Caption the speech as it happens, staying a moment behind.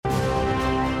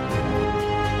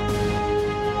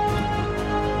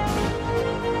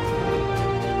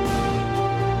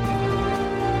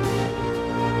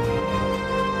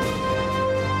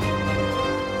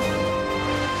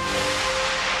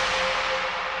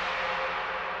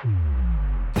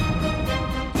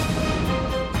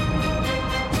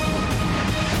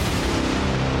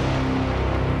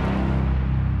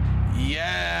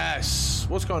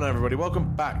going on, everybody?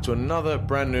 Welcome back to another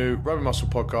brand new Rugby Muscle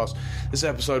podcast. This is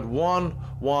episode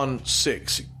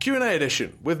 116, Q&A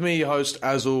edition, with me, your host,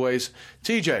 as always,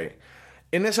 TJ.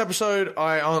 In this episode,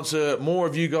 I answer more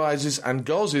of you guys' and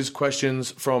girls'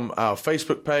 questions from our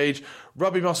Facebook page,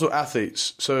 Rugby Muscle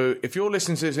Athletes. So if you're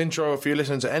listening to this intro, if you're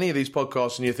listening to any of these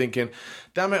podcasts and you're thinking,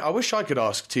 damn it, I wish I could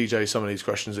ask TJ some of these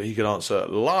questions that he could answer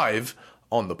live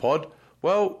on the pod,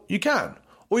 well, you can.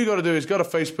 All you got to do is go to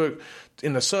Facebook,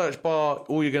 in the search bar,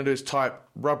 all you're going to do is type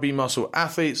Rugby Muscle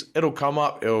Athletes. It'll come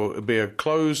up. It'll be a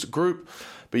closed group,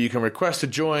 but you can request to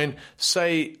join.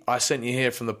 Say I sent you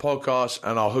here from the podcast,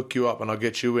 and I'll hook you up and I'll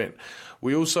get you in.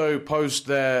 We also post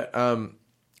there,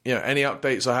 any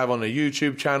updates I have on the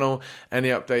YouTube channel, any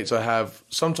updates I have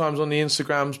sometimes on the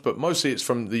Instagrams, but mostly it's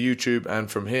from the YouTube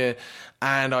and from here.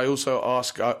 And I also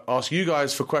ask you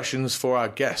guys for questions for our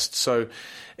guests. So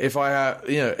if I have,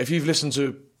 if you've listened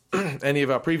to any of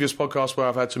our previous podcasts where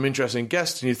I've had some interesting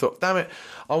guests and you thought, damn it,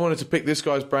 I wanted to pick this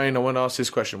guy's brain, I want to ask this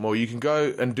question. Well, you can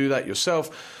go and do that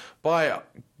yourself by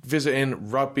visiting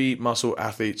Rugby Muscle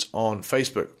Athletes on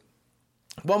Facebook.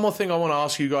 One more thing I want to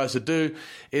ask you guys to do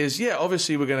is,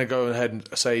 obviously we're going to go ahead and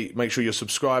say, make sure you're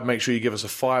subscribed, make sure you give us a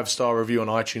 5-star review on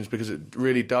iTunes, because it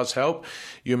really does help.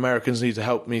 You Americans need to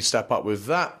help me step up with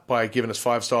that by giving us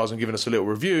 5 stars and giving us a little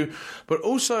review, but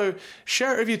also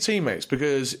share it with your teammates,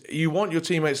 because you want your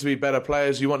teammates to be better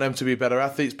players, you want them to be better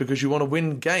athletes, because you want to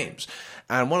win games.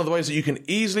 And one of the ways that you can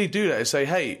easily do that is say,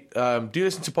 hey, do you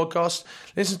listen to podcasts?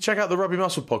 Check out the Rugby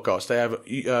Muscle podcast. They have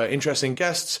interesting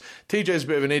guests. TJ's a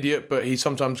bit of an idiot, but he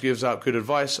sometimes gives out good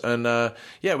advice. And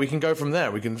we can go from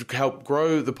there. We can help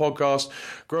grow the podcast,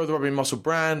 grow the Rugby Muscle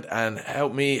brand, and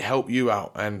help me help you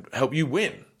out and help you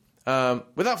win.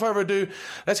 Without further ado,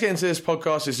 let's get into this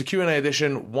podcast. It's the Q&A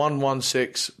edition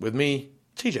 116 with me,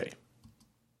 TJ.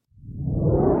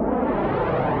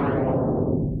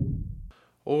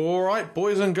 All right,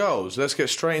 boys and girls, let's get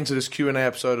straight into this Q&A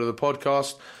episode of the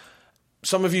podcast.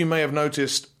 Some of you may have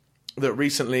noticed that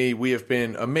recently we have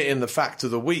been omitting the fact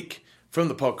of the week from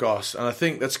the podcast, and I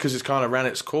think that's because it's kind of ran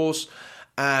its course,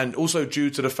 and also due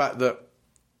to the fact that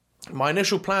my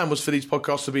initial plan was for these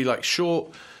podcasts to be like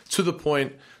short, to the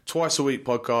point, twice a week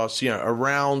podcasts,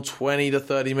 around 20 to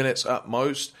 30 minutes at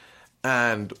most,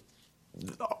 and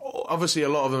obviously a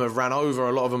lot of them have ran over,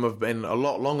 a lot of them have been a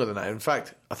lot longer than that. In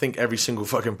fact, I think every single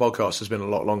fucking podcast has been a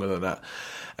lot longer than that.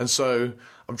 And so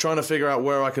I'm trying to figure out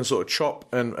where I can sort of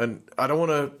chop, and I don't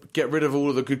want to get rid of all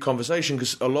of the good conversation,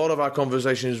 because a lot of our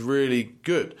conversation is really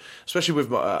good, especially with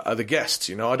the guests.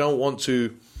 I don't want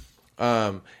to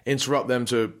interrupt them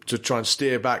to try and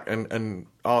steer back and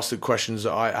ask the questions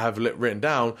that I have written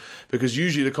down, because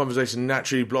usually the conversation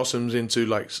naturally blossoms into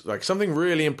like something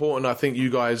really important I think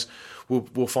you guys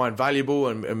will find valuable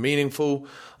and meaningful.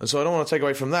 And so I don't want to take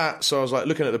away from that. So I was like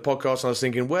looking at the podcast and I was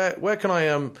thinking, where can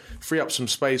I free up some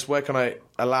space? Where can I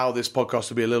allow this podcast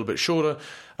to be a little bit shorter?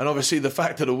 And obviously the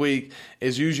fact of the week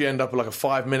is usually end up like a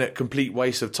 5-minute complete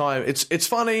waste of time. It's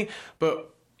funny,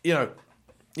 but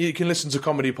you can listen to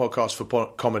comedy podcasts for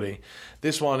comedy.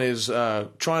 This one is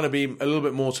trying to be a little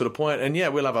bit more to the point. And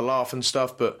we'll have a laugh and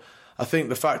stuff, but I think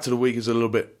the fact of the week is a little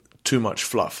bit too much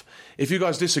fluff. If you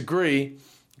guys disagree,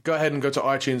 go ahead and go to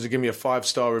iTunes and give me a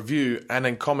 5-star review, and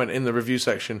then comment in the review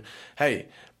section, hey,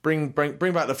 bring back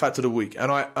the fact of the week.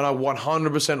 And I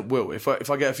 100% will. If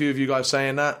I get a few of you guys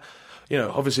saying that,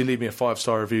 obviously leave me a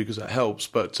 5-star review, because that helps.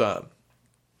 But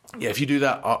if you do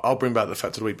that, I'll bring back the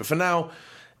fact of the week. But for now,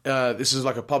 this is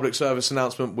like a public service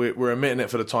announcement. We're omitting it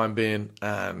for the time being,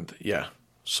 and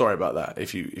sorry about that.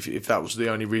 If that was the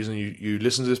only reason you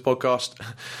listen to this podcast,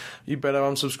 you better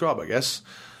unsubscribe, I guess.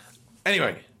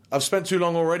 Anyway, I've spent too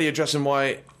long already addressing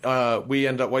why we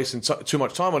end up wasting too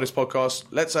much time on this podcast.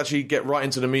 Let's actually get right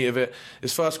into the meat of it.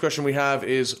 This first question we have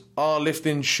is, are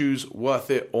lifting shoes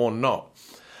worth it or not?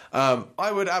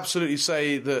 I would absolutely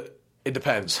say that it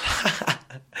depends.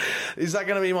 Is that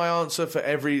going to be my answer for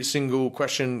every single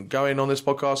question going on this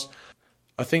podcast?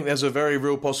 I think there's a very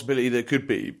real possibility that it could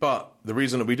be, but the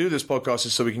reason that we do this podcast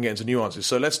is so we can get into nuances.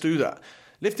 So let's do that.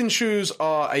 Lifting shoes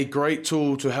are a great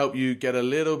tool to help you get a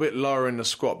little bit lower in the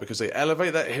squat, because they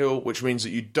elevate that heel, which means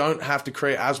that you don't have to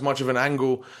create as much of an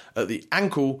angle at the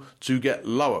ankle to get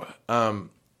lower.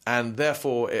 And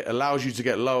therefore it allows you to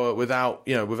get lower without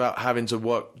having to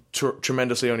work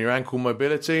tremendously on your ankle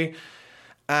mobility.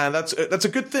 And that's a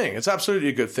good thing. It's absolutely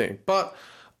a good thing. But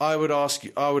I would ask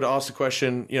the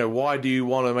question, why do you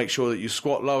want to make sure that you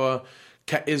squat lower?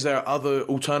 Is there other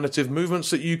alternative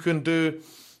movements that you can do?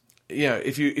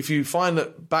 If you find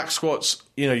that back squats,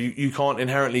 you can't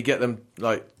inherently get them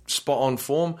like spot on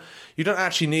form, you don't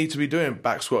actually need to be doing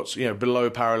back squats, below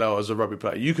parallel as a rugby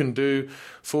player. You can do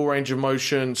full range of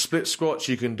motion, split squats,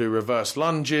 you can do reverse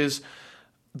lunges.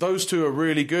 Those two are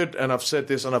really good, and I've said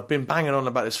this and I've been banging on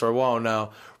about this for a while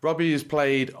now. Rugby is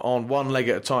played on one leg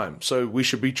at a time, so we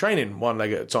should be training one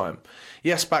leg at a time.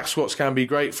 Yes, back squats can be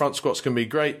great, front squats can be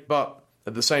great, but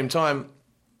at the same time,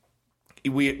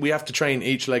 we have to train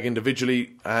each leg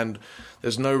individually, and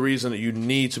there's no reason that you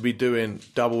need to be doing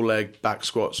double leg back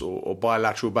squats or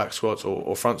bilateral back squats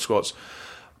or front squats.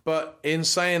 But in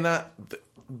saying that,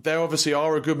 they obviously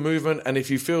are a good movement, and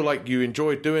if you feel like you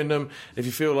enjoy doing them, if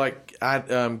you feel like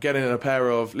getting a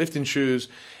pair of lifting shoes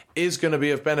is going to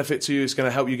be of benefit to you, it's going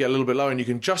to help you get a little bit lower, and you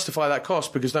can justify that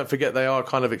cost because don't forget they are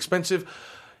kind of expensive.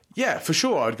 Yeah, for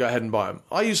sure, I'd go ahead and buy them.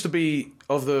 I used to be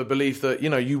of the belief that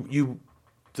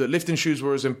that lifting shoes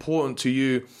were as important to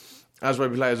you as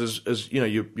rugby players as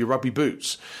your rugby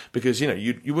boots, because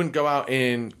you wouldn't go out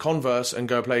in Converse and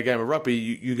go play a game of rugby.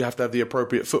 You have to have the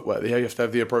appropriate footwear. You have to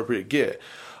have the appropriate gear.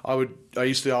 I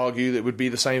used to argue that it would be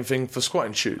the same thing for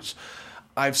squatting shoes.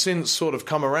 I've since sort of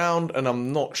come around, and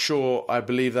I'm not sure I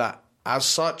believe that as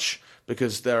such,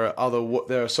 because there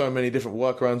are so many different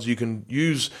workarounds you can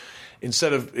use.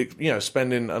 Instead of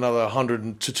spending another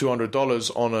 $100 to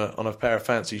 $200 on a pair of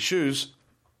fancy shoes,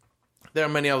 there are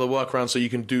many other workarounds, so you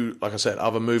can do, like I said,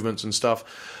 other movements and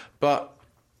stuff. But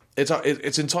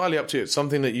it's entirely up to you. It's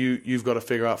something that you've got to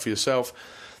figure out for yourself.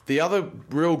 The other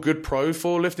real good pro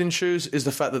for lifting shoes is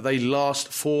the fact that they last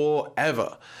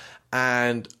forever.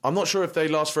 And I'm not sure if they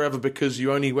last forever because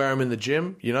you only wear them in the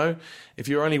gym. If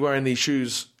you're only wearing these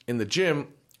shoes in the gym,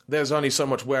 there's only so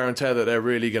much wear and tear that they're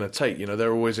really going to take.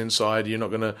 They're always inside. You're not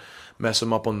going to mess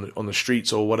them up on the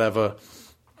streets or whatever.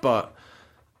 But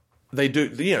they do,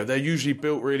 they're usually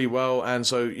built really well, and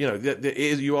so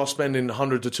you are spending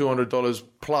 $100 to $200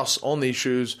 plus on these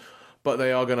shoes, but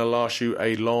they are going to last you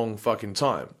a long fucking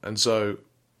time, and so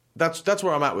that's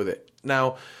where I'm at with it.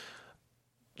 Now,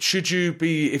 should you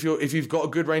be if you've got a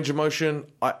good range of motion,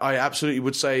 I absolutely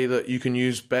would say that you can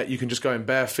you can just go in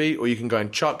bare feet, or you can go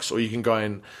in chucks, or you can go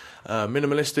in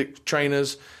minimalistic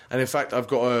trainers. And in fact, I've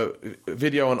got a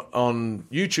video on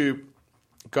YouTube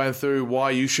going through why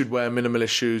you should wear minimalist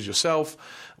shoes yourself,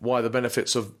 why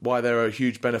there are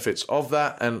huge benefits of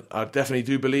that, and I definitely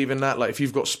do believe in that. Like, if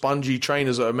you've got spongy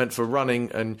trainers that are meant for running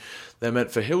and they're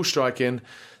meant for hill striking,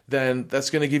 then that's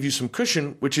going to give you some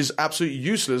cushion, which is absolutely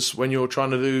useless when you're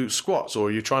trying to do squats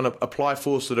or you're trying to apply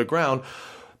force to the ground.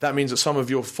 That means that some of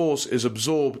your force is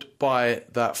absorbed by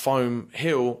that foam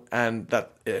hill, and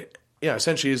that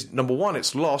essentially is, number one,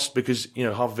 it's lost because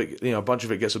half of it, a bunch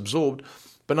of it gets absorbed.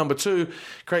 But number two,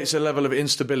 creates a level of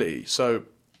instability. So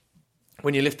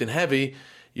when you're lifting heavy,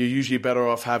 you're usually better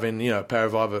off having a pair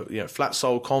of either flat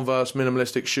sole Converse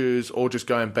minimalistic shoes or just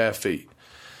going bare feet.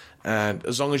 And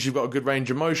as long as you've got a good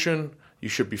range of motion, you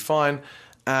should be fine.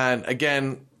 And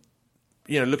again,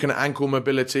 looking at ankle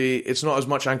mobility, it's not as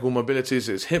much ankle mobility as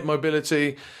it's hip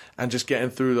mobility and just getting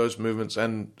through those movements.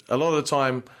 And a lot of the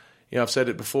time, I've said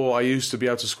it before, I used to be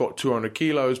able to squat 200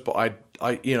 kilos, but I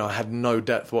had no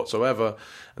depth whatsoever.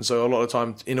 And so a lot of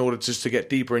times, in order just to get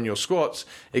deeper in your squats,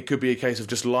 it could be a case of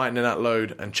just lightening that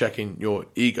load and checking your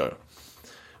ego.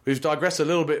 We've digressed a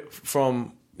little bit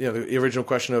from the original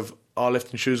question of, are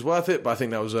lifting shoes worth it? But I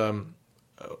think that was an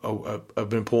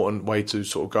important way to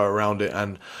sort of go around it,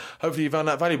 and hopefully you found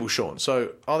that valuable, Sean.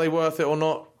 So are they worth it or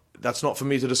not? That's not for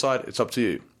me to decide. It's up to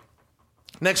you.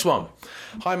 Next one.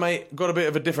 Hi, mate. Got a bit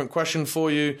of a different question for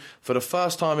you. For the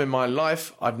first time in my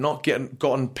life, I've not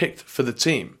gotten picked for the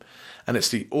team, and it's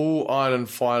the All-Ireland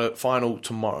final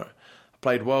tomorrow. I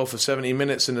played well for 70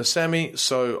 minutes in the semi,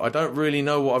 so I don't really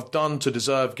know what I've done to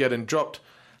deserve getting dropped.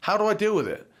 How do I deal with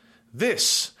it?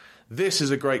 This is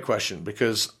a great question,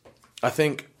 because I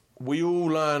think we all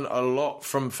learn a lot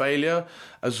from failure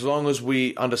as long as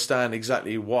we understand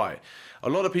exactly why. A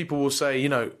lot of people will say,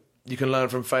 you can learn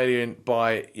from failure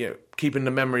by keeping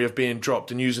the memory of being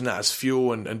dropped and using that as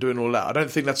fuel and doing all that. I don't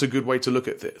think that's a good way to look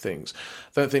at things.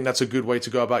 I don't think that's a good way to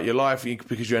go about your life,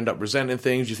 because you end up resenting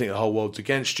things. You think the whole world's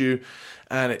against you,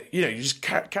 and you just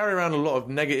carry around a lot of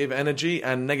negative energy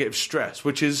and negative stress,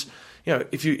 which is,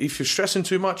 if you're stressing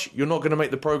too much, you're not going to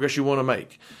make the progress you want to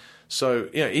make. So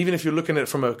even if you're looking at it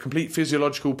from a complete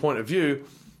physiological point of view,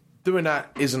 doing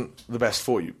that isn't the best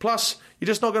for you. Plus, you're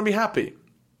just not going to be happy.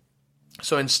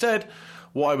 So instead,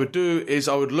 what I would do is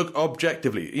I would look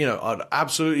objectively. I'd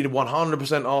absolutely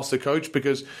 100% ask the coach,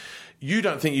 because you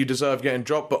don't think you deserve getting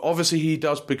dropped, but obviously he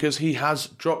does, because he has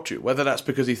dropped you. Whether that's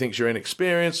because he thinks you're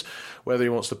inexperienced, whether he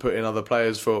wants to put in other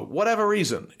players for whatever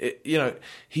reason,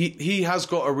 he has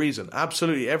got a reason.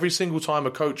 Absolutely, every single time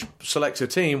a coach selects a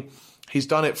team, He's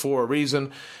done it for a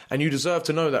reason, and you deserve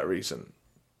to know that reason.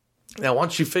 Now,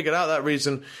 once you've figured out that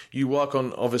reason, you work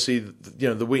on, obviously,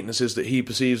 the weaknesses that he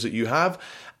perceives that you have,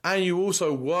 and you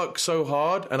also work so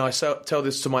hard, and I tell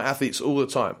this to my athletes all the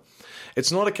time.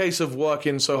 It's not a case of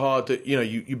working so hard that,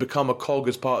 you become a cog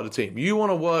as part of the team. You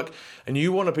want to work, and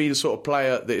you want to be the sort of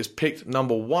player that is picked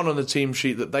number one on the team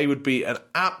sheet, that they would be an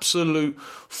absolute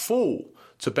fool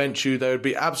to bench you. They would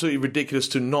be absolutely ridiculous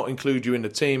to not include you in the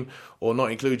team, or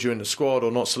not include you in the squad,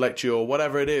 or not select you, or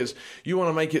whatever it is. You want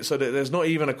to make it so that there's not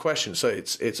even a question. So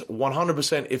it's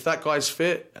 100%, if that guy's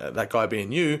fit, that guy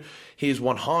being you, he is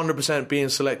 100% being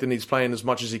selected, and he's playing as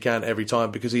much as he can every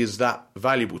time, because he is that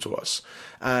valuable to us.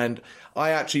 And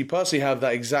I actually personally have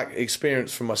that exact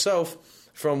experience for myself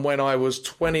from when I was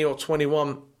 20 or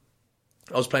 21.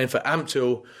 I was playing for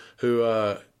Amptil,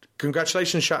 who...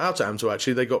 Congratulations, shout out to Amptil,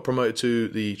 actually. They got promoted to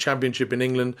the championship in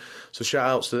England, so shout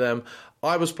outs to them.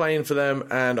 I was playing for them,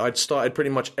 and I'd started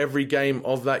pretty much every game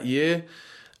of that year,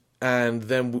 and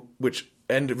then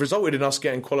resulted in us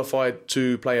getting qualified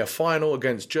to play a final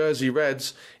against Jersey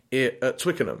Reds at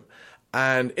Twickenham.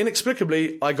 And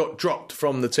inexplicably, I got dropped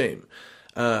from the team.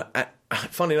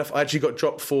 Funny enough, I actually got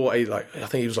dropped for I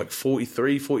think he was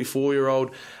 43,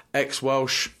 44-year-old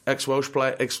ex-Welsh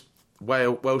player,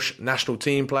 Welsh national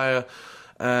team player,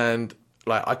 and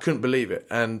I couldn't believe it,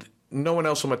 and no one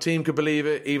else on my team could believe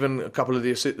it. Even a couple of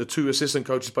the two assistant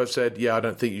coaches both said, "Yeah, I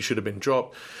don't think you should have been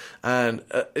dropped." And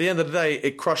at the end of the day,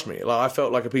 it crushed me. I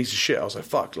felt like a piece of shit. I was like,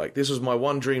 "Fuck!" This was my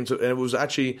one dream and it was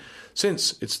actually,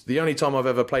 since it's the only time I've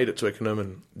ever played at Twickenham,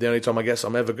 and the only time I guess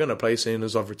I'm ever gonna play, seeing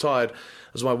as I've retired,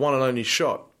 was my one and only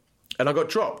shot, and I got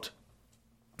dropped,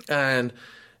 and.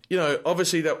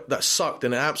 Obviously that sucked,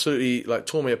 and it absolutely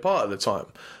tore me apart at the time.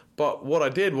 But what I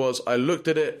did was I looked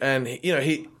at it, and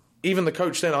even the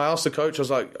coach then, I asked the coach, I was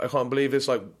like, I can't believe this.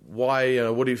 Why?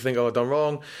 What do you think I've done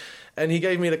wrong? And he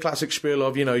gave me the classic spiel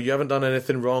of, you haven't done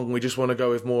anything wrong. We just want to go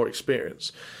with more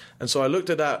experience. And so I looked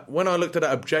at that. When I looked at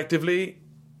that objectively,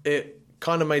 it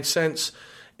kind of made sense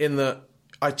in that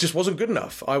I just wasn't good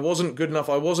enough. I wasn't good enough.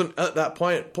 I wasn't at that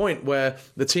point where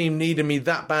the team needed me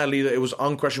that badly that it was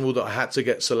unquestionable that I had to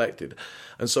get selected.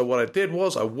 And so what I did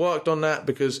was I worked on that,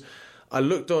 because I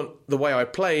looked on the way I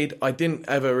played. I didn't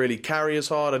ever really carry as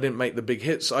hard. I didn't make the big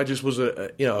hits. I just was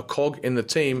a cog in the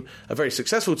team, a very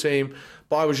successful team,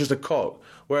 but I was just a cog.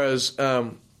 Whereas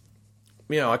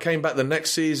I came back the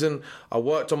next season, I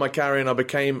worked on my carrying, I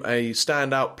became a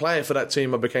standout player for that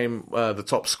team. I became the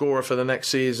top scorer for the next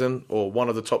season, or one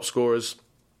of the top scorers.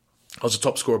 I was a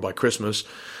top scorer by Christmas,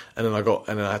 and then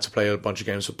I had to play a bunch of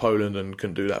games for Poland and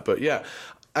couldn't do that. But yeah,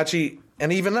 actually,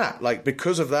 and even that,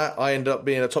 because of that, I ended up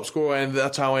being a top scorer, and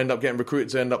that's how I ended up getting recruited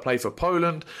to end up playing for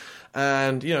Poland.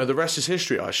 And, the rest is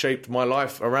history. I shaped my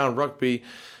life around rugby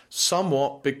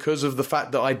somewhat because of the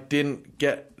fact that I didn't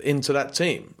get into that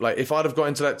team. If I'd have got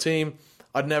into that team,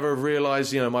 I'd never have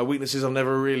realised, my weaknesses. I've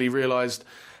never really realised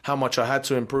how much I had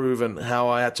to improve and how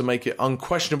I had to make it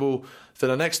unquestionable for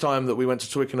the next time that we went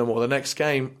to Twickenham, or the next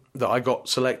game that I got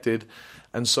selected.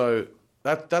 And so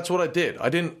that's what I did. I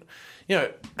didn't,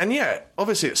 and yeah,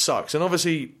 obviously it sucks. And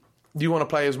obviously you want to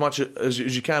play as much as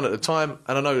you can at the time.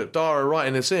 And I know that Dara,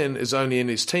 writing this in, is only in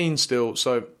his teens still.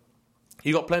 So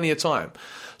you got plenty of time.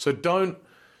 So don't,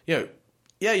 yeah,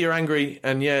 you're angry,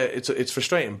 and yeah, it's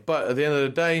frustrating. But at the end of the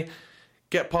day,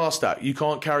 get past that. You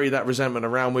can't carry that resentment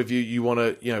around with you. You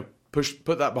want to,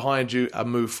 put that behind you and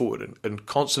move forward, and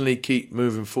constantly keep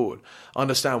moving forward.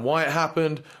 Understand why it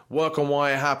happened, work on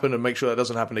why it happened, and make sure that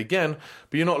doesn't happen again.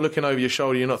 But you're not looking over your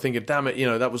shoulder. You're not thinking, damn it,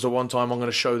 that was the one time I'm going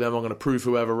to show them, I'm going to prove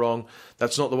whoever wrong.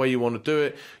 That's not the way you want to do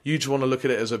it. You just want to look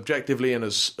at it as objectively and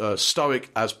as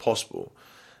stoic as possible.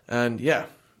 And yeah,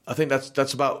 I think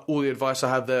that's about all the advice I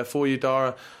have there for you,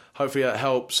 Dara. Hopefully that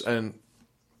helps, and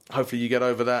hopefully you get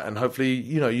over that, and hopefully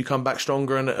you come back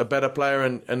stronger and a better player,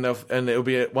 and it'll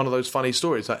be one of those funny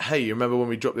stories like, hey, you remember when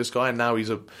we dropped this guy, and now he's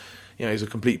a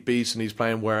complete beast and he's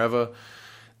playing wherever.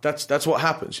 That's what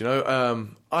happens,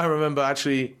 I remember,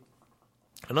 actually,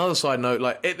 another side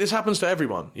note, this happens to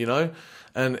everyone,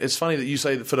 and it's funny that you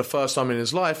say that for the first time in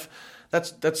his life.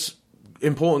 That's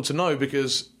important to know,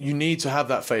 because you need to have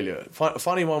that failure. A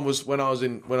funny one was when I was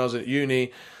at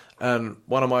uni, and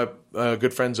one of my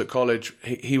good friends at college,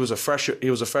 he was a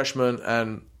freshman,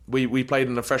 and we played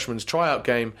in a freshman's tryout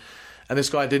game, and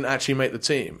this guy didn't actually make the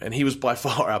team, and he was by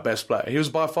far our best player. He was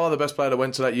by far the best player that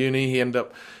went to that uni. He ended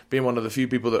up being one of the few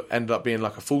people that ended up being a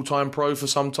full-time pro for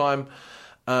some time,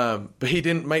 but he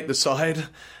didn't make the side.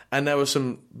 And there was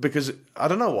some, because I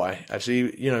don't know why, actually,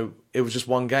 it was just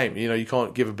one game. You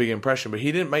can't give a big impression, but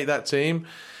he didn't make that team.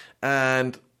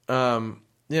 And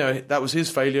that was his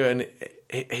failure, and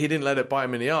he didn't let it bite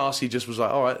him in the arse. He just was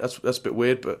like, all right, that's a bit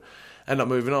weird, but end up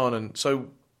moving on. And so at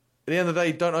the end of the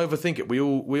day, don't overthink it. We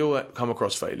all come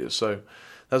across failures. So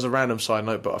that's a random side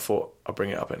note, but I thought I'd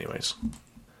bring it up anyways.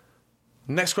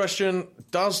 Next question,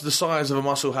 does the size of a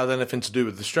muscle have anything to do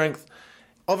with the strength?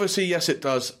 Obviously, yes, it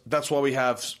does. That's why we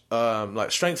have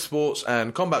like strength sports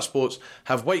and combat sports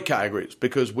have weight categories,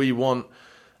 because we want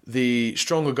the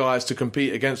stronger guys to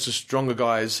compete against the stronger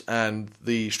guys, and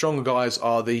the stronger guys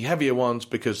are the heavier ones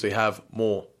because they have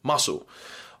more muscle.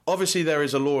 Obviously, there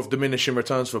is a law of diminishing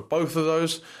returns for both of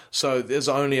those, so there's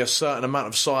only a certain amount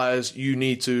of size you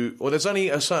need to, or there's only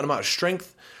a certain amount of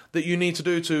strength that you need to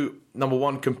do to, number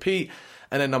one, compete,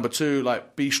 and then number two,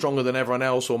 like, be stronger than everyone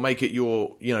else, or make it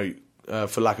your,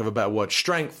 for lack of a better word,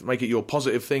 strength, make it your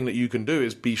positive thing that you can do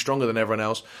is be stronger than everyone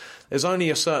else. There's only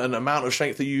a certain amount of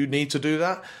strength that you need to do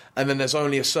that, and then there's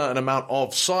only a certain amount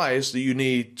of size that you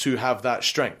need to have that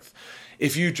strength.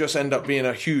 If you just end up being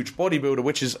a huge bodybuilder,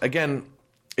 which is, again,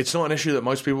 it's not an issue that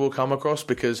most people will come across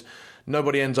because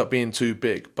nobody ends up being too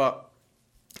big. But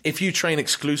if you train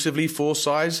exclusively for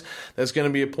size, there's going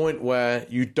to be a point where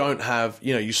you don't have,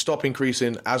 you stop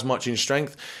increasing as much in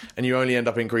strength and you only end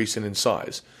up increasing in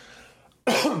size.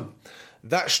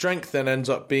 That strength then ends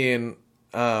up being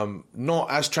not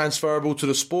as transferable to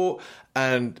the sport,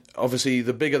 and obviously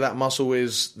the bigger that muscle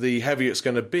is, the heavier it's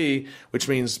going to be, which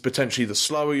means potentially the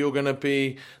slower you're going to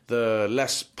be, the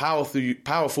less powerful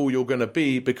you're going to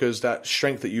be, because that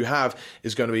strength that you have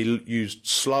is going to be used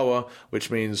slower,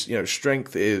 which means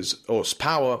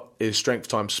power is strength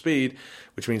times speed,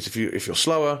 which means if you're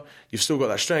slower, you've still got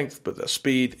that strength, but the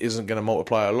speed isn't going to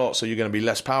multiply a lot, so you're going to be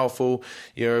less powerful,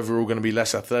 you're overall going to be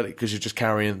less athletic because you're just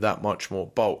carrying that much more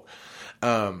bulk.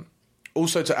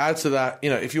 Also, to add to that,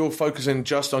 if you're focusing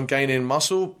just on gaining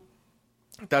muscle,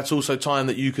 that's also time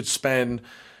that you could spend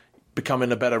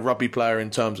becoming a better rugby player in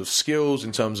terms of skills,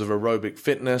 in terms of aerobic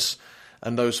fitness,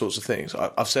 and those sorts of things.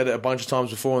 I've said it a bunch of times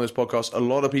before on this podcast. A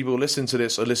lot of people listening to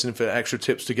this are listening for extra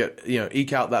tips to get,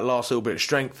 eke out that last little bit of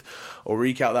strength, or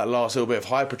eke out that last little bit of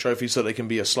hypertrophy so they can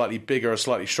be a slightly bigger, a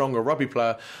slightly stronger rugby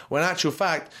player. When in actual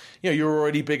fact, you're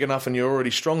already big enough and you're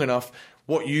already strong enough.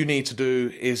 What you need to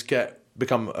do is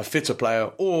become a fitter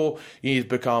player, or you need to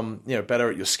become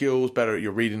better at your skills, better at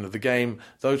your reading of the game,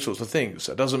 those sorts of things.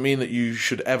 That doesn't mean that you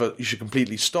should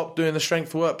completely stop doing the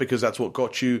strength work, because that's what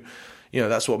got you,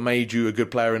 that's what made you a good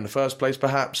player in the first place,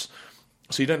 perhaps.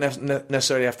 So you don't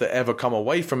necessarily have to ever come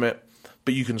away from it,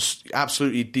 but you can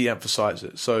absolutely de-emphasize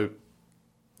it. So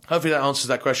hopefully that answers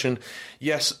that question.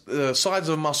 Yes, the size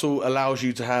of a muscle allows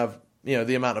you to have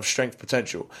the amount of strength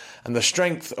potential, and the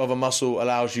strength of a muscle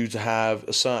allows you to have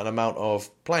a certain amount of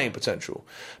playing potential.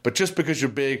 But just because you're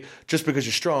big, just because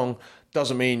you're strong,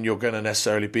 doesn't mean you're going to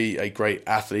necessarily be a great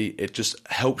athlete. It just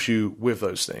helps you with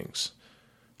those things.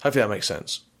 Hopefully that makes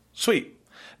sense. Sweet.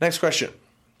 Next question.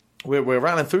 We're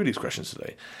rattling through these questions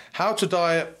today. How to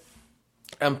diet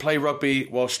and play rugby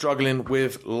while struggling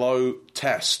with low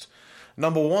test.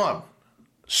 Number 1,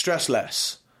 stress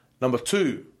less. Number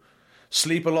 2,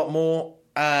 sleep a lot more,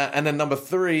 and then number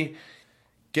 3,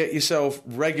 get yourself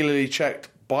regularly checked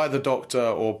by the doctor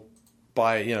or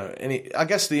by any. I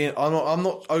guess I'm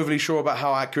not overly sure about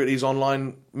how accurate these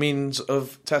online means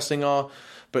of testing are,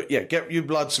 but yeah, get your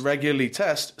bloods regularly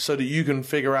test so that you can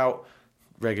figure out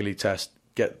regularly test.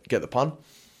 Get the pun.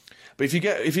 But if you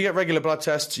get regular blood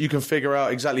tests, you can figure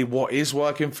out exactly what is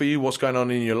working for you, what's going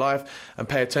on in your life, and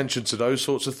pay attention to those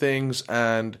sorts of things,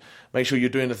 and make sure you're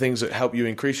doing the things that help you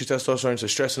increase your testosterone. So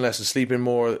stressing less and sleeping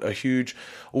more are huge.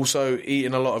 Also,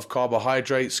 eating a lot of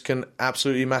carbohydrates can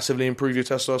absolutely massively improve your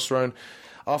testosterone.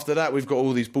 After that, we've got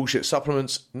all these bullshit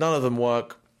supplements. None of them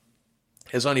work.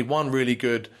 There's only one really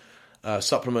good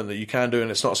supplement that you can do,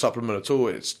 and it's not a supplement at all.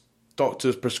 It's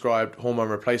doctors prescribed hormone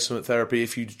replacement therapy.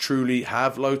 If you truly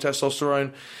have low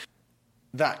testosterone,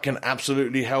 that can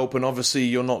absolutely help. And obviously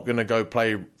you're not going to go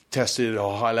play tested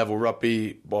or high level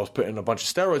rugby whilst putting a bunch of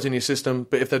steroids in your system.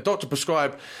 But if they're doctor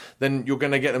prescribed, then you're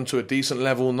going to get them to a decent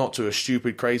level, not to a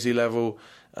stupid, crazy level.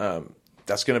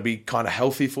 That's going to be kind of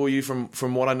healthy for you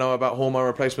from what I know about hormone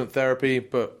replacement therapy.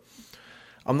 But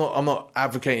I'm not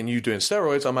advocating you doing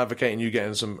steroids. I'm advocating you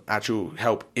getting some actual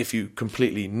help if you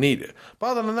completely need it.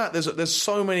 But other than that, there's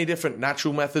so many different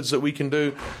natural methods that we can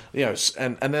do,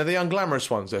 and they're the unglamorous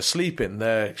ones. They're sleeping,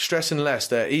 they're stressing less,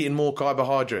 they're eating more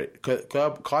carbohydrates.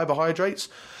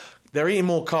 They're eating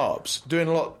more carbs, doing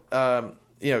a lot.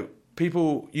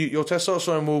 your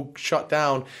testosterone will shut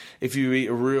down if you eat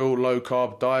a real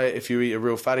low-carb diet, if you eat a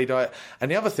real fatty diet.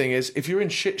 And the other thing is, if you're in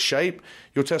shit shape,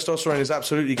 your testosterone is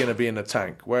absolutely going to be in the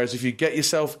tank. Whereas if you get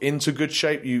yourself into good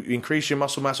shape, you increase your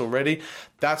muscle mass already,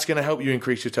 that's going to help you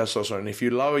increase your testosterone. If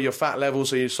you lower your fat levels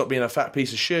so you stop being a fat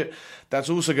piece of shit, that's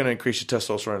also going to increase your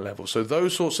testosterone level. So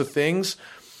those sorts of things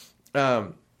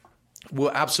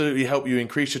will absolutely help you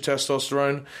increase your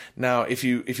testosterone. Now, if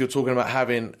you're talking about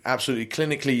having absolutely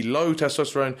clinically low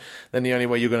testosterone, then the only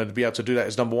way you're going to be able to do that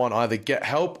is, number one, either get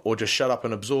help or just shut up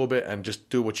and absorb it and just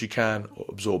do what you can or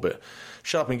absorb it.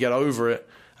 Shut up and get over it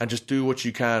and just do what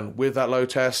you can with that low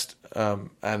test,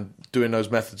 and doing those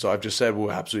methods that I've just said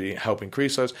will absolutely help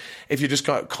increase those. If you're just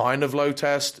kind of low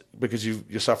test because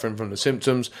you're suffering from the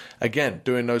symptoms, again,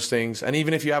 doing those things, and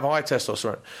even if you have high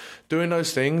testosterone, doing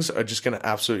those things are just going to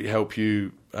absolutely help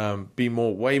you be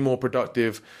way more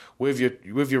productive with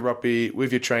your rugby,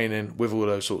 with your training, with all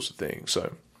those sorts of things.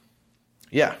 So,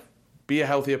 yeah, be a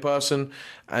healthier person,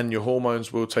 and your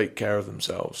hormones will take care of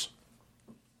themselves.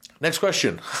 Next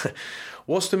question.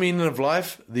 What's the meaning of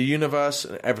life, the universe,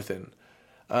 and everything?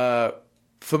 For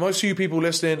most of you people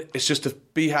listening, it's just to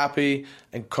be happy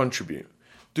and contribute.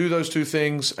 Do those two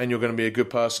things and you're going to be a good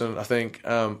person, I think.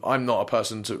 I'm not a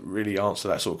person to really answer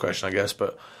that sort of question, I guess.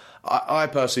 But I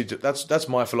personally, that's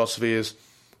my philosophy, is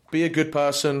be a good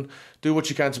person, do what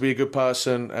you can to be a good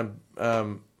person.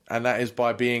 And that is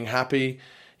by being happy,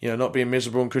 not being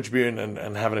miserable and contributing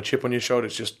and having a chip on your shoulder.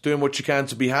 It's just doing what you can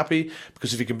to be happy,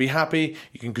 because if you can be happy,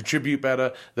 you can contribute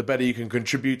better. The better you can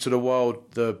contribute to the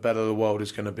world, the better the world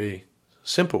is going to be.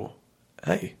 Simple.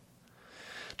 Hey.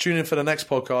 Tune in for the next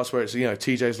podcast where it's,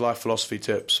 TJ's life philosophy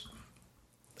tips.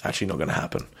 Actually not going to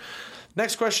happen.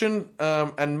 Next question,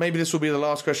 and maybe this will be the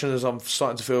last question, as I'm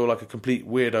starting to feel like a complete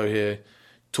weirdo here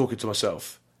talking to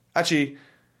myself. Actually,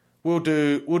 we'll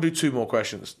do two more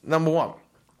questions. Number one.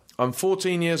 I'm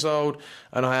 14 years old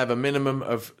and I have a minimum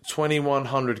of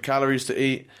 2,100 calories to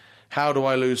eat. How do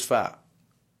I lose fat?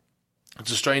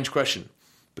 It's a strange question,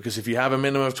 because if you have a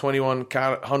minimum of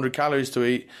 2,100 calories to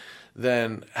eat,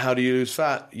 then how do you lose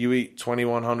fat? You eat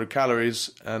 2,100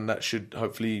 calories, and that should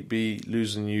hopefully be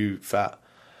losing you fat.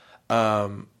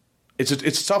 It's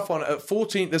a tough one. At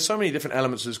 14, there's so many different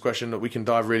elements to this question that we can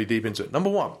dive really deep into. Number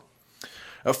one,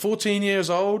 at 14 years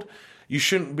old, you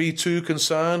shouldn't be too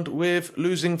concerned with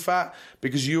losing fat,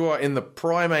 because you are in the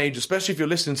prime age, especially if you're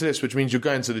listening to this, which means you're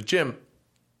going to the gym.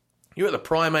 You're at the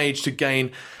prime age to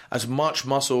gain as much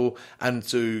muscle and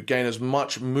to gain as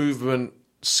much movement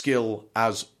skill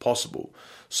as possible.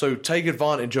 So take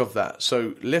advantage of that.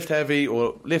 So lift heavy,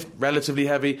 or lift relatively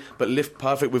heavy, but lift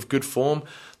perfect with good form.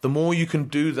 The more you can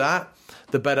do that,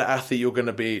 the better athlete you're going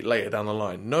to be later down the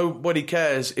line. Nobody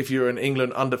cares if you're an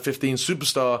England under 15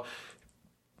 superstar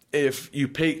if you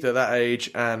peaked at that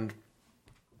age and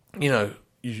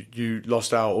you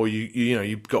lost out, or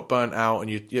you got burnt out, and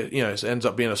it ends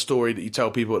up being a story that you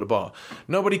tell people at the bar.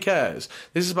 Nobody cares.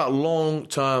 This is about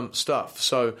long-term stuff.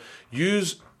 So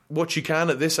use what you can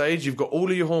at this age. You've got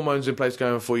all of your hormones in place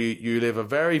going for you. You live a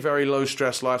very, very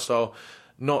low-stress lifestyle.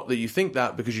 Not that you think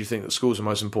that, because you think that school's the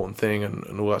most important thing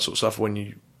and all that sort of stuff. When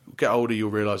you get older,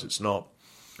 you'll realise it's not.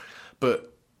 But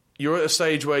you're at a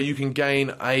stage where you can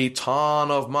gain a ton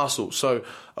of muscle. So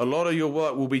a lot of your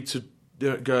work will be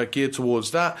geared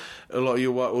towards that. A lot of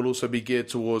your work will also be geared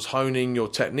towards honing your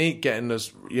technique, getting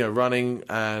us running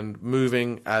and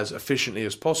moving as efficiently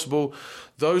as possible.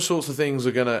 Those sorts of things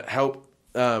are going to help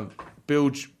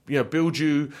build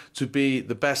you to be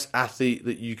the best athlete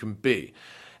that you can be.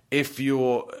 If you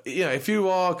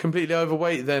are completely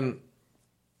overweight, then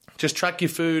just track your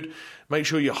food. Make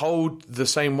sure you hold the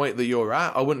same weight that you're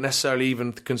at. I wouldn't necessarily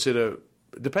even consider,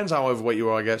 depends how overweight you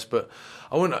are, I guess, but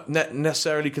I wouldn't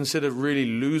necessarily consider really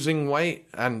losing weight.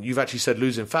 And you've actually said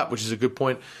losing fat, which is a good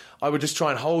point. I would just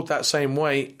try and hold that same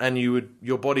weight, and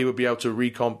your body would be able to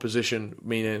recomposition,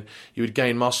 meaning you would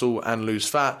gain muscle and lose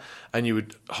fat, and you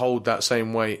would hold that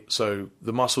same weight. So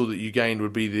the muscle that you gained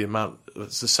would be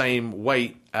it's the same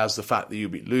weight as the fat that you'll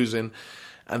be losing.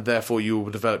 And therefore you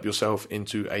will develop yourself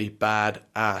into a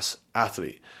bad-ass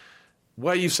athlete.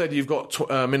 Where you've said you've got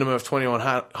a minimum of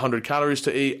 2,100 calories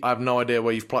to eat, I have no idea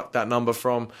where you've plucked that number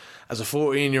from. As a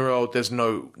 14-year-old, there's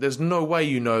no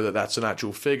way that that's an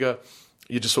actual figure.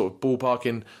 You're just sort of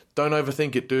ballparking. Don't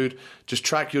overthink it, dude. Just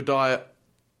track your diet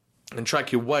and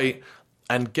track your weight,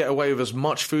 and get away with as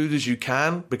much food as you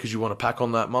can, because you want to pack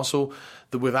on that muscle,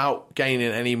 without gaining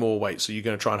any more weight. So you're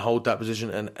going to try and hold that position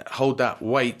and hold that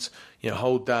weight,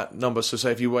 hold that number. So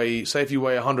say if you weigh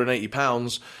 180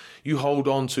 pounds, you hold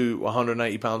on to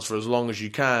 180 pounds for as long as you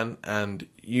can, and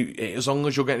as long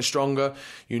as you're getting stronger,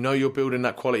 you know you're building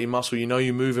that quality muscle, you know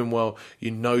you're moving well, you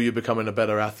know you're becoming a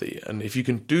better athlete. And if you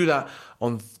can do that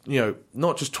on,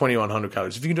 not just 2,100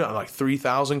 calories, if you can do it on like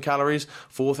 3,000 calories,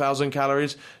 4,000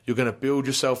 calories, you're going to build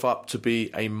yourself up to be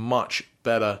a much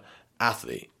better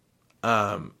athlete.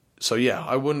 So yeah,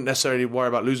 I wouldn't necessarily worry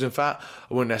about losing fat.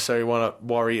 I wouldn't necessarily want to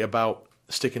worry about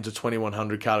sticking to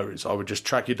 2,100 calories. I would just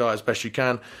track your diet as best you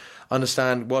can.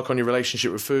 Work on your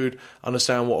relationship with food,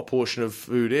 understand what a portion of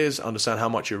food is, understand how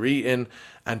much you're eating,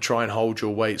 and try and hold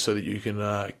your weight so that you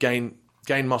can gain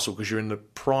muscle, because you're in the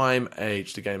prime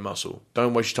age to gain muscle.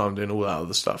 Don't waste your time doing all that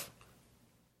other stuff.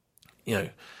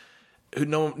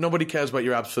 Nobody cares about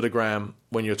your abs for the gram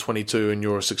when you're 22 and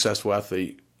you're a successful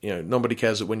athlete. Nobody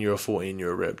cares that when you're 14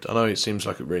 you're ripped. I know it seems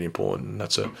like it's really important, and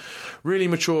that's a really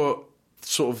mature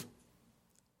sort of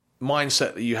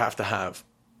mindset that you have to have,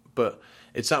 but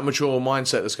it's that mature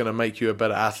mindset that's going to make you a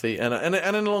better athlete and in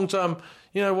the long term,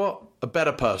 a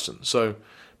better person. So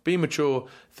be mature,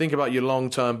 think about your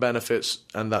long-term benefits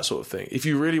and that sort of thing. If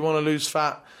you really want to lose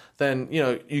fat, then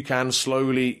you can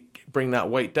slowly bring that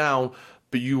weight down,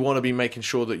 but you want to be making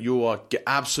sure that you are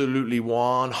absolutely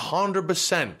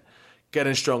 100%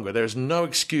 getting stronger. There's no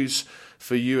excuse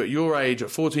for you at your age,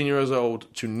 at 14 years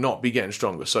old, to not be getting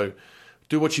stronger. So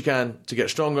do what you can to get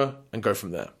stronger and go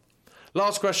from there.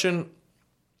 Last question.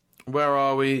 Where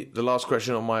are we? The last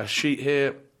question on my sheet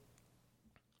here.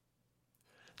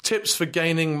 Tips for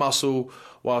gaining muscle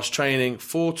whilst training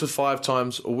 4 to 5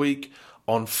 times a week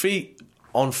on feet,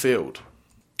 on field.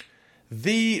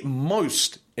 The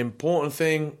most important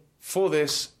thing for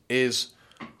this is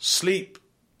sleep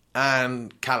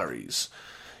and calories.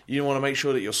 You want to make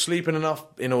sure that you're sleeping enough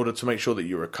in order to make sure that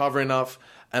you're recovering enough.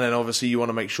 And then obviously you want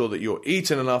to make sure that you're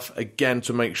eating enough, again,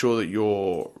 to make sure that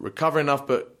you're recovering enough,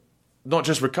 but not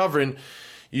just recovering.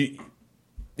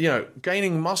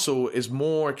 Gaining muscle is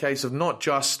more a case of not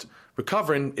just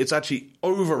recovering, it's actually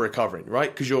over-recovering,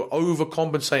 right? Because you're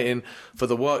overcompensating for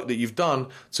the work that you've done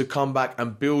to come back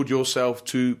and build yourself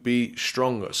to be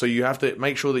stronger. So you have to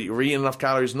make sure that you're eating enough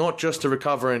calories, not just to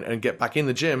recover and get back in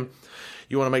the gym.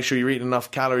 You want to make sure you're eating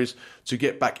enough calories to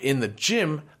get back in the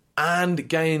gym and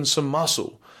gain some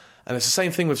muscle. And it's the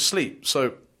same thing with sleep.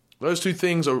 So those two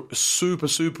things are super,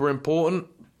 super important.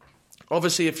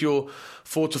 Obviously, if you're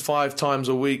 4 to 5 times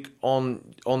a week on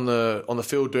the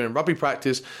field doing rugby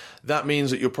practice, that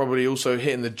means that you're probably also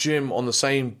hitting the gym on the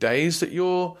same days that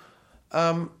you're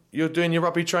doing your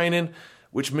rugby training,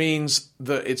 which means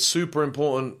that it's super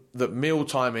important that meal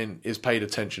timing is paid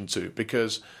attention to,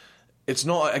 because it's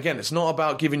not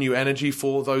about giving you energy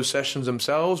for those sessions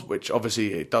themselves, which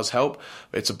obviously it does help.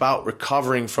 It's about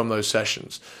recovering from those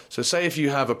sessions. So say if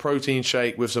you have a protein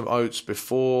shake with some oats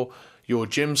before your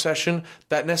gym session,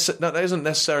 that isn't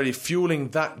necessarily fueling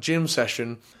that gym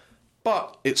session,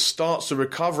 but it starts the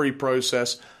recovery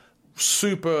process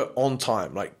super on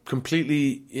time, like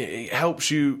completely. It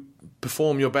helps you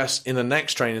perform your best in the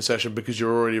next training session because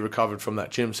you're already recovered from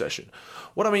that gym session.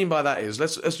 What I mean by that is,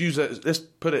 let's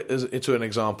put it into an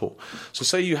example. So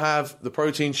say you have the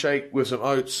protein shake with some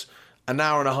oats an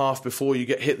hour and a half before you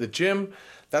hit the gym.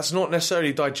 That's not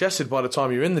necessarily digested by the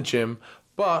time you're in the gym,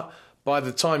 but by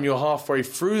the time you're halfway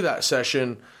through that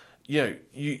session,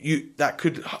 you that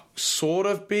could sort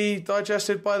of be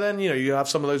digested by then. You have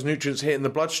some of those nutrients hitting the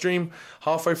bloodstream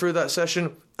halfway through that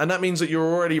session, and that means that you're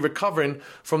already recovering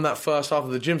from that first half of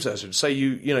the gym session. Say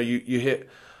you hit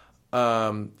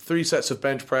 3 sets of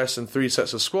bench press and 3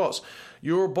 sets of squats.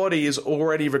 Your body is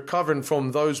already recovering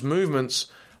from those movements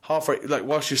halfway, like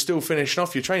whilst you're still finishing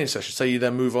off your training session. Say you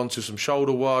then move on to some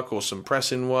shoulder work or some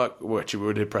pressing work, which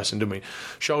we did pressing, didn't we?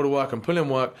 Shoulder work and pulling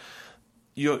work.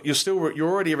 You're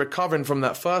already recovering from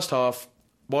that first half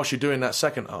whilst you're doing that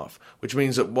second half, which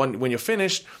means that when you're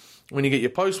finished, when you get your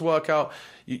post-workout,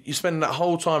 you spend that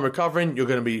whole time recovering. You're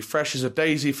going to be fresh as a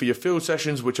daisy for your field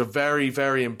sessions, which are very,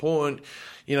 very important.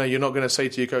 You're not going to say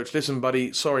to your coach, listen,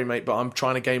 buddy, sorry, mate, but I'm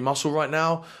trying to gain muscle right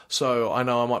now, so I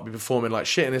know I might be performing like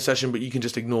shit in this session, but you can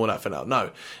just ignore that for now.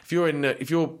 No, if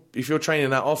you're training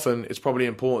that often, it's probably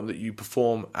important that you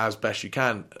perform as best you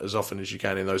can, as often as you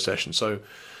can in those sessions. So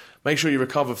make sure you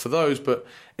recover for those, but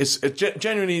it's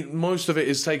genuinely, most of it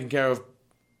is taken care of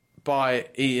by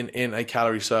eating in a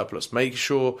calorie surplus. Make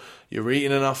sure you're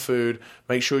eating enough food,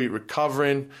 make sure you're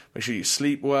recovering, make sure you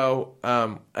sleep well,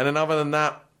 and then other than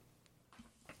that,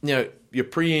 your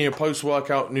pre and your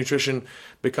post-workout nutrition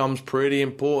becomes pretty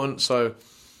important. So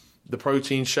the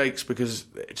protein shakes, because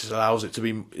it just allows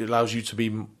you to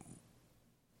be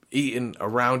eating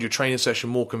around your training session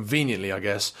more conveniently, I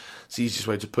guess. It's the easiest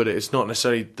way to put it. It's not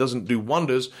necessarily, doesn't do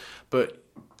wonders, but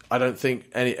I don't think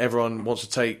everyone wants to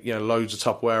take loads of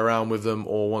Tupperware around with them,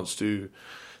 or wants to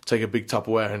take a big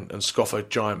Tupperware and scoff a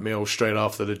giant meal straight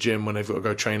after the gym when they've got to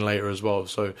go train later as well.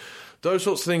 So those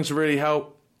sorts of things really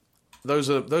help. Those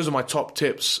are my top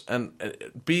tips, and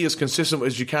be as consistent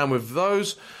as you can with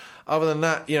those. Other than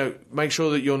that, make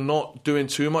sure that you're not doing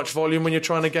too much volume when you're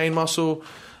trying to gain muscle.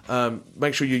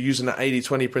 Make sure you're using that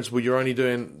 80-20 principle. You're only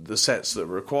doing the sets that are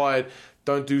required.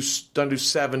 Don't do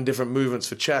 7 different movements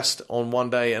for chest on one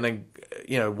day and then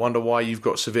wonder why you've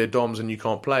got severe DOMs and you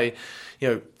can't play.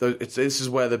 This is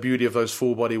where the beauty of those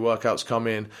full body workouts come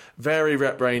in. Vary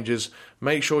rep ranges.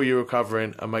 Make sure you're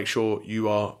recovering and make sure you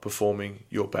are performing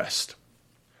your best.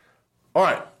 All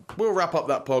right, we'll wrap up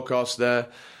that podcast there.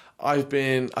 I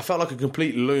felt like a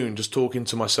complete loon just talking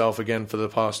to myself again for the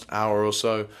past hour or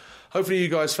so. Hopefully you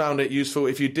guys found it useful.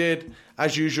 If you did,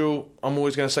 as usual, I'm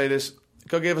always going to say this,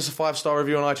 go give us a 5-star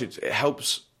review on iTunes. It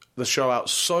helps the show out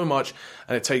so much,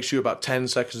 and it takes you about 10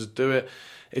 seconds to do it.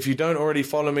 If you don't already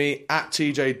follow me, at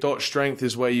tj.strength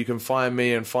is where you can find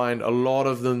me and find a lot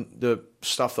of the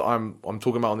stuff that I'm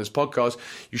talking about on this podcast.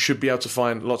 You should be able to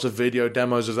find lots of video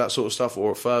demos of that sort of stuff,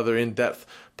 or further in-depth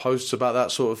posts about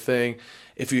that sort of thing.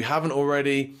 If you haven't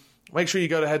already, make sure you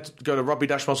go to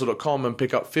rugby-muscle.com and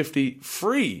pick up 50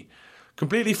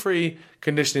 completely free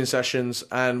conditioning sessions.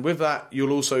 And with that,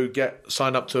 you'll also get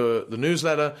signed up to the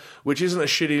newsletter, which isn't a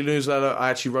shitty newsletter. I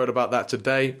actually wrote about that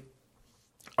today.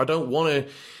 I don't want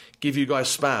to give you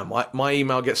guys spam. My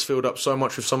email gets filled up so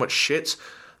much with so much shit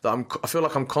that I feel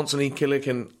like I'm constantly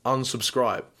clicking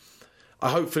unsubscribe. I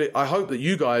hope that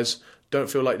you guys don't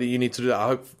feel like that you need to do that. I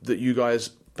hope that you guys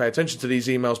pay attention to these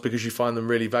emails because you find them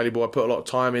really valuable. I put a lot of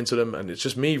time into them, and it's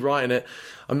just me writing it.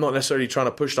 I'm not necessarily trying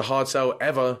to push the hard sell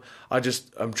ever.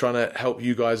 I'm trying to help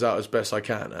you guys out as best I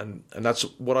can, and that's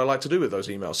what I like to do with those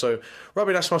emails. So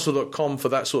rugby-muscle.com for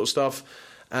that sort of stuff.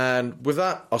 And with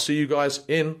that, I'll see you guys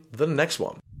in the next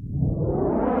one.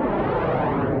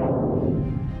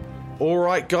 All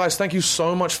right, guys, thank you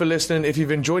so much for listening. If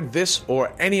you've enjoyed this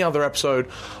or any other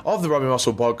episode of the Rugby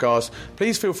Muscle podcast,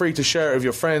 please feel free to share it with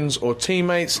your friends or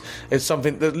teammates. It's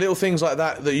something, the little things like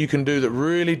that you can do that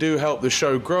really do help the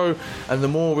show grow. And the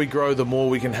more we grow, the more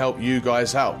we can help you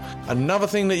guys out. Another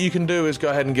thing that you can do is go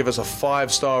ahead and give us a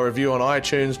 5-star review on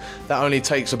iTunes. That only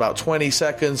takes about 20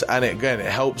 seconds. And it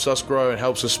helps us grow and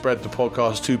helps us spread the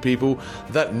podcast to people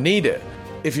that need it.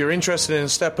 If you're interested in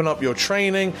stepping up your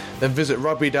training, then visit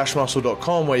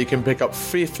rugby-muscle.com where you can pick up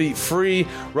 50 free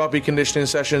rugby conditioning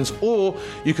sessions, or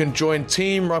you can join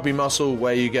Team Rugby Muscle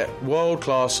where you get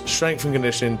world-class strength and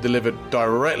conditioning delivered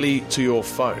directly to your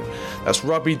phone. That's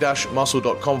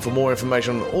rugby-muscle.com for more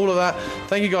information on all of that.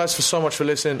 Thank you guys so much for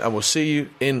listening, and we'll see you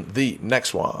in the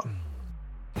next one.